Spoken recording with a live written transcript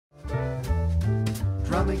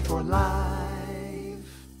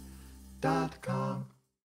drummingforlife.com.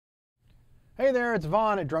 Hey there, it's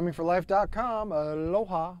Vaughn at drummingforlife.com.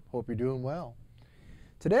 Aloha, hope you're doing well.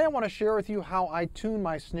 Today I want to share with you how I tune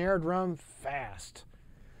my snare drum fast.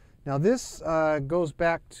 Now this goes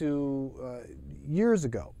back to years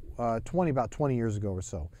ago, about 20 years ago or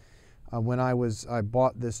so, when I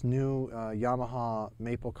bought this new Yamaha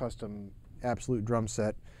Maple Custom Absolute drum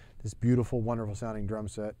set, this beautiful, wonderful sounding drum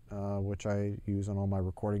set, which I use on all my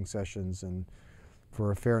recording sessions and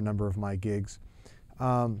for a fair number of my gigs.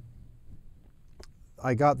 I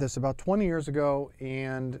got this about 20 years ago,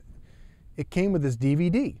 and it came with this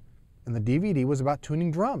DVD, and the DVD was about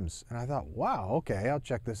tuning drums. And I thought, wow, okay, I'll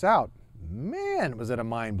check this out. Man, was it a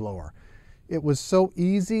mind blower. It was so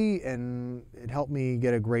easy, and it helped me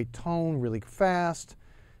get a great tone really fast.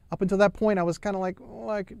 Up until that point, I was kind of like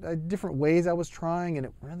different ways I was trying, and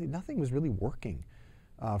nothing was really working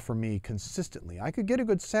for me consistently. I could get a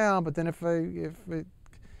good sound, but then if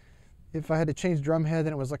I had to change drum head,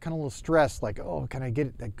 then it was like kind of a little stressed, like, oh, can I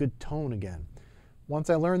get that good tone again? Once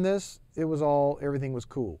I learned this, everything was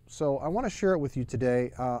cool. So I want to share it with you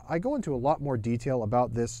today. I go into a lot more detail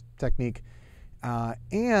about this technique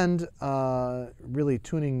and really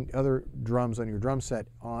tuning other drums on your drum set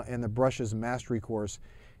and the Brushes Mastery course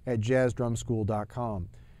at jazzdrumschool.com.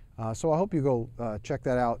 So I hope you go check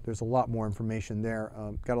that out. There's a lot more information there.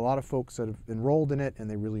 Got a lot of folks that have enrolled in it, and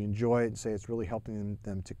they really enjoy it and say it's really helping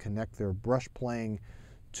them to connect their brush playing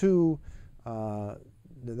to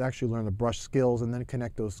actually learn the brush skills and then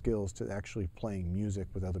connect those skills to actually playing music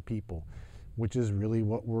with other people, which is really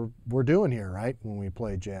what we're doing here, right, when we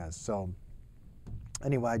play jazz. So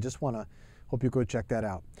anyway, I just want to hope you go check that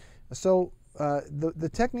out. So the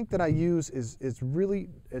technique that I use is really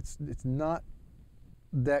it's not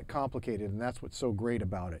that complicated, and that's what's so great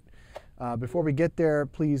about it. Before we get there,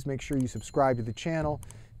 please make sure you subscribe to the channel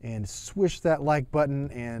and swish that like button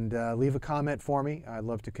and leave a comment for me. I'd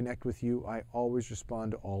love to connect with you. I always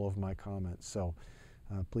respond to all of my comments, so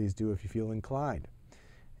please do if you feel inclined.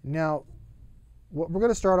 Now, what we're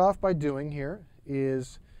going to start off by doing here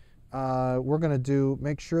is we're going to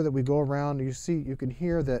make sure that we go around. You can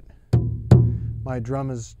hear that my drum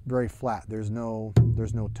is very flat. There's no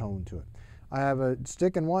tone to it. I have a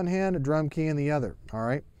stick in one hand, a drum key in the other. All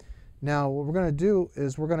right. Now what we're going to do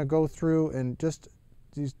is we're going to go through and just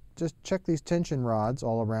check these tension rods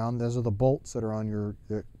all around. Those are the bolts that are on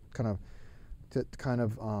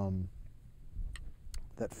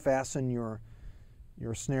that fasten your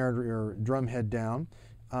snare, your drum head down.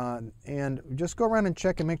 And just go around and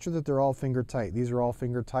check and make sure that they're all finger tight. These are all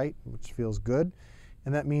finger tight, which feels good,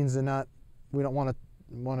 and that means we don't want to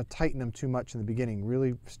tighten them too much in the beginning.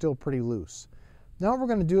 Really, still pretty loose. Now what we're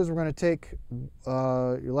going to do is we're going to take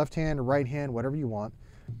your left hand or right hand, whatever you want,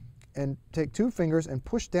 and take two fingers and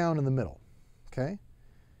push down in the middle. Okay.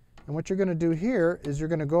 And what you're going to do here is you're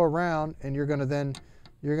going to go around and you're going to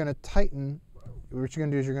tighten. What you're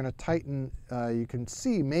going to do is you're going to tighten. You can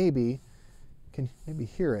see maybe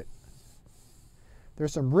hear it.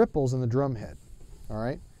 There's some ripples in the drum head. All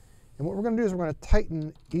right. And what we're going to do is we're going to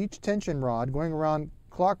tighten each tension rod going around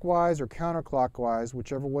clockwise or counterclockwise,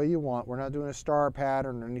 whichever way you want. We're not doing a star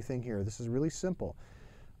pattern or anything here. This is really simple.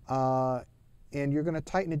 And you're going to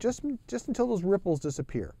tighten it just until those ripples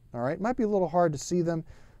disappear. All right. It might be a little hard to see them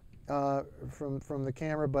from the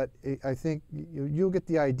camera, but I think you'll get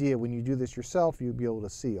the idea. When you do this yourself, you'll be able to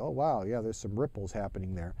see, oh wow, yeah, there's some ripples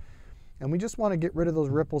happening there. And we just want to get rid of those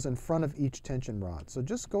ripples in front of each tension rod. So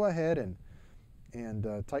just go ahead and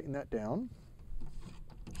tighten that down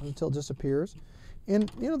until it disappears.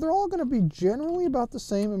 And they're all going to be generally about the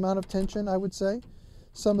same amount of tension, I would say.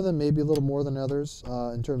 Some of them may be a little more than others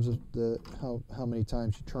in terms of how many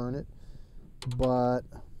times you turn it. But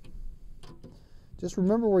just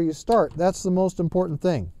remember where you start. That's the most important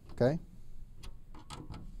thing, okay?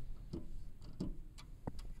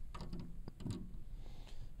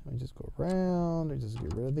 Let me just go around and just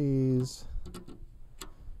get rid of these.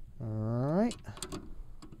 All right.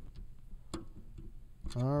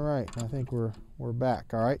 All right, I think we're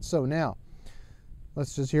back. All right, so now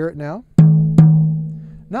let's just hear it now.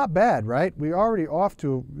 Not bad, right? We're already off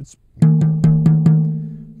to it's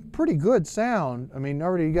pretty good sound. I mean,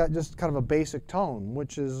 already you got just kind of a basic tone,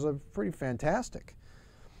 which is pretty fantastic.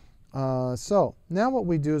 So now what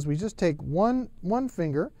we do is we just take one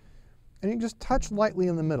finger and you can just touch lightly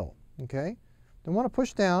in the middle, okay? Don't want to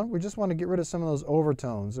push down. We just want to get rid of some of those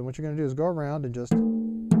overtones. And what you're going to do is go around and just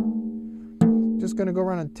going to go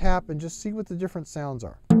around and tap and just see what the different sounds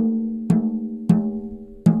are.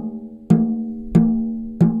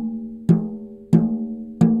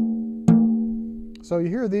 So you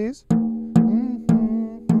hear these.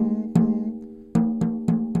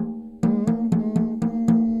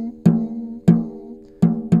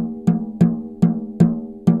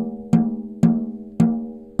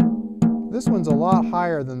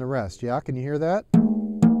 higher than the rest. Yeah, can you hear that?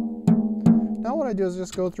 Now what I do is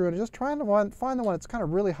just go through and just try to find the one that's kind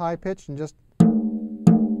of really high pitched and just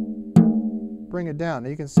bring it down. Now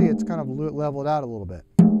you can see it's kind of leveled out a little bit.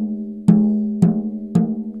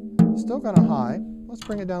 Still kind of high. Let's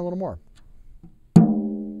bring it down a little more.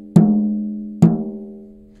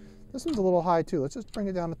 This one's a little high too. Let's just bring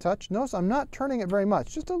it down a touch. Notice I'm not turning it very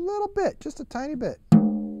much, just a little bit, just a tiny bit.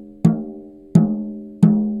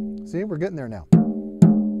 See, we're getting there now.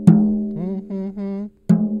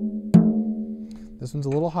 This one's a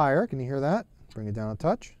little higher. Can you hear that? Bring it down a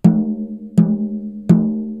touch. A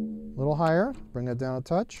little higher. Bring it down a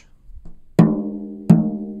touch.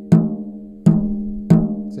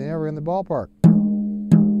 See, now we're in the ballpark.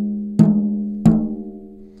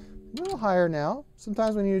 A little higher now.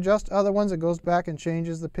 Sometimes when you adjust other ones, it goes back and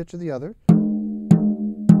changes the pitch of the other.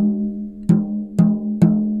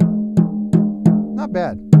 Not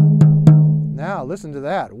bad. Now listen to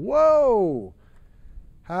that. Whoa!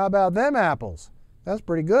 How about them apples? That's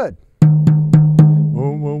pretty good.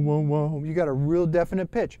 Whoa, whoa, whoa, whoa. You got a real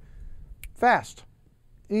definite pitch. Fast.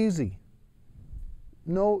 Easy.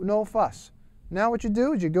 No fuss. Now what you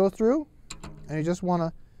do is you go through and you just want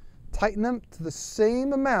to tighten them to the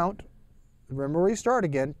same amount. Remember where you start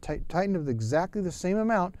again. Tighten it exactly the same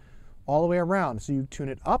amount all the way around. So you tune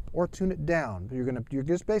it up or tune it down. You're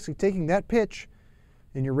just basically taking that pitch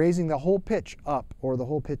and you're raising the whole pitch up or the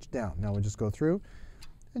whole pitch down. Now we'll just go through.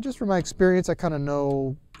 And just from my experience, I kind of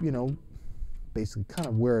know, basically kind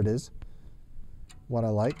of where it is, what I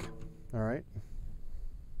like. All right.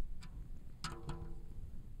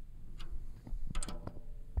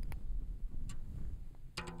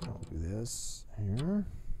 I'll do this here.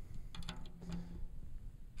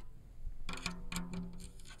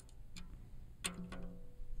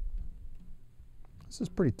 This is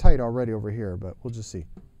pretty tight already over here, but we'll just see.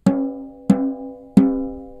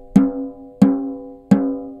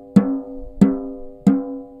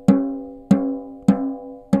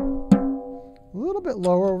 A little bit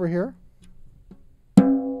lower over here.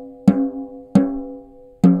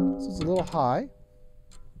 This is a little high.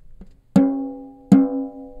 A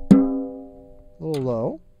little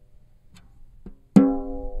low.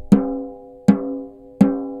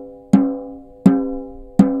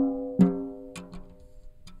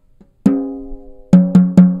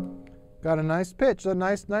 Got a nice pitch, a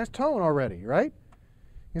nice tone already, right?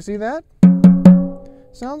 You see that?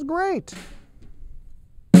 Sounds great.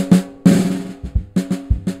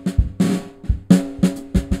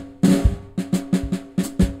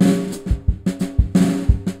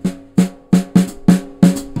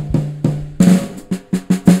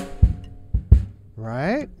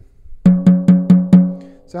 Right?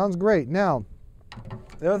 Sounds great. Now,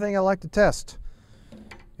 the other thing I like to test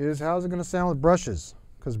is how's it going to sound with brushes?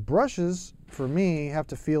 Because brushes, for me, have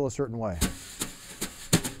to feel a certain way.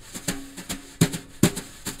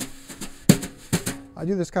 I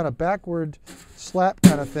do this kind of backward slap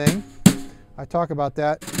kind of thing. I talk about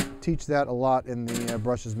that, teach that a lot in the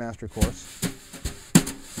Brushes Master course.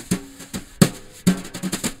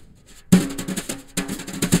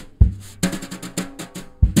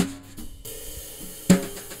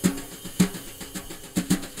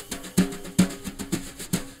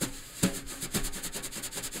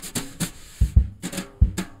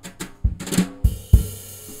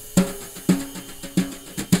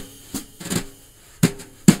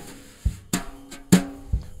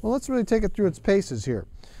 Well, let's really take it through its paces here.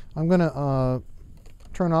 I'm going to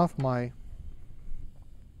turn off my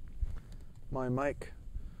mic.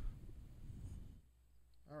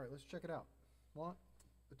 All right, let's check it out. 1,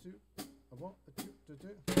 2, 1, 2, 2.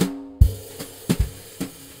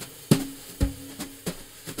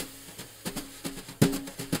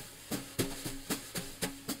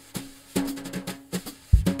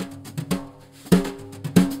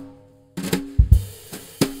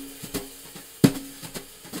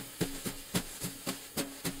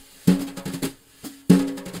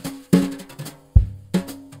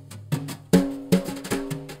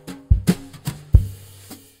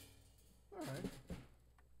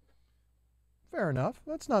 Fair enough.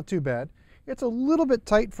 That's not too bad. It's a little bit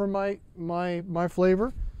tight for my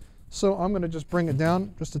flavor, so I'm going to just bring it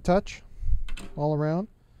down just a touch all around.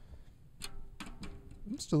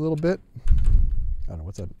 Just a little bit. I don't know,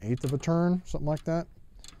 what's that, 1/8 of a turn, something like that.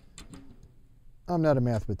 I'm not a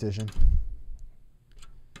mathematician.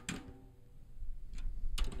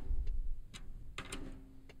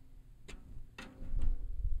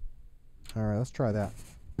 All right, let's try that.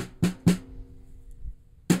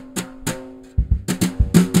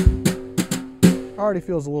 Already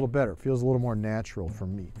feels a little better. Feels a little more natural for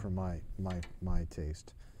me, for my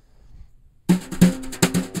taste.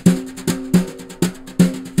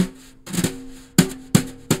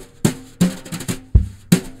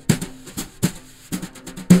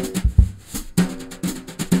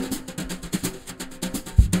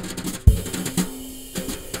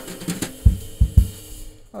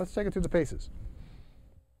 Let's take it through the paces.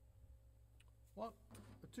 1,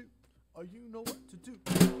 2, you know what to do.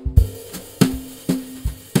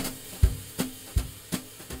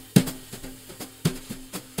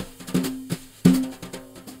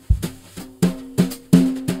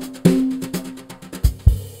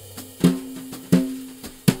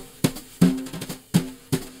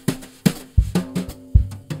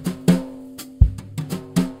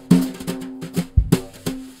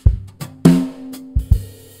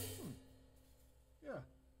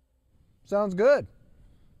 Sounds good.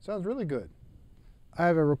 Sounds really good. I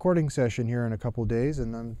have a recording session here in a couple of days,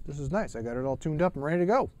 and this is nice. I got it all tuned up and ready to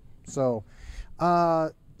go. So,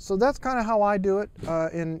 so that's kind of how I do it.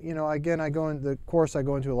 And again, I go in the course. I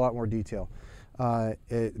go into a lot more detail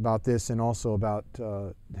about this, and also about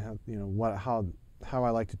how I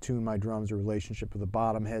like to tune my drums, the relationship of the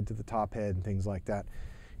bottom head to the top head, and things like that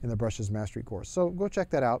in the Brushes Mastery course. So go check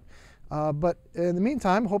that out. But in the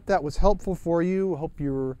meantime, hope that was helpful for you. Hope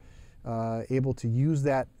you're able to use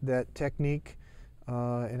that technique,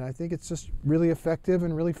 and I think it's just really effective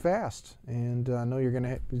and really fast, and I know you're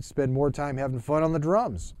going to spend more time having fun on the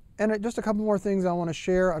drums. And just a couple more things I want to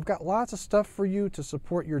share. I've got lots of stuff for you to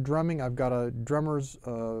support your drumming. I've got a drummer's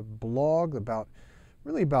blog about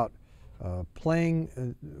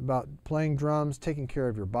playing drums, taking care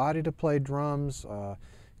of your body to play drums,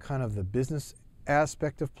 kind of the business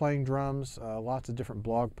aspect of playing drums, lots of different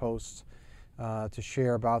blog posts to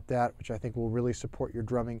share about that, which I think will really support your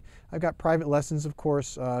drumming. I've got private lessons, of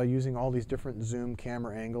course, using all these different zoom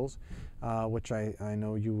camera angles, which I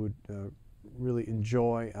know you would really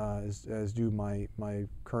enjoy, as do my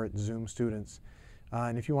current Zoom students.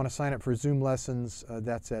 And if you want to sign up for Zoom lessons,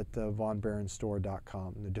 that's at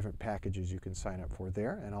vonbarenstore.com. And the different packages you can sign up for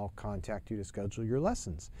there, and I'll contact you to schedule your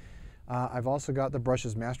lessons. I've also got the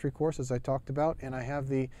Brushes Mastery course, as I talked about, and I have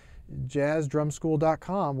the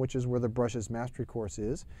jazzdrumschool.com, which is where the Brushes Mastery course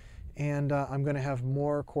is. And I'm going to have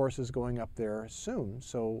more courses going up there soon,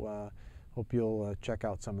 so hope you'll check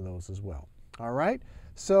out some of those as well. All right,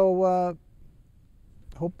 so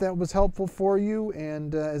hope that was helpful for you,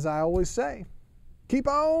 and as I always say, keep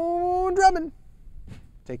on drumming.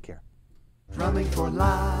 Take care.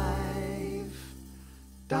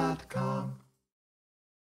 drummingforlife.com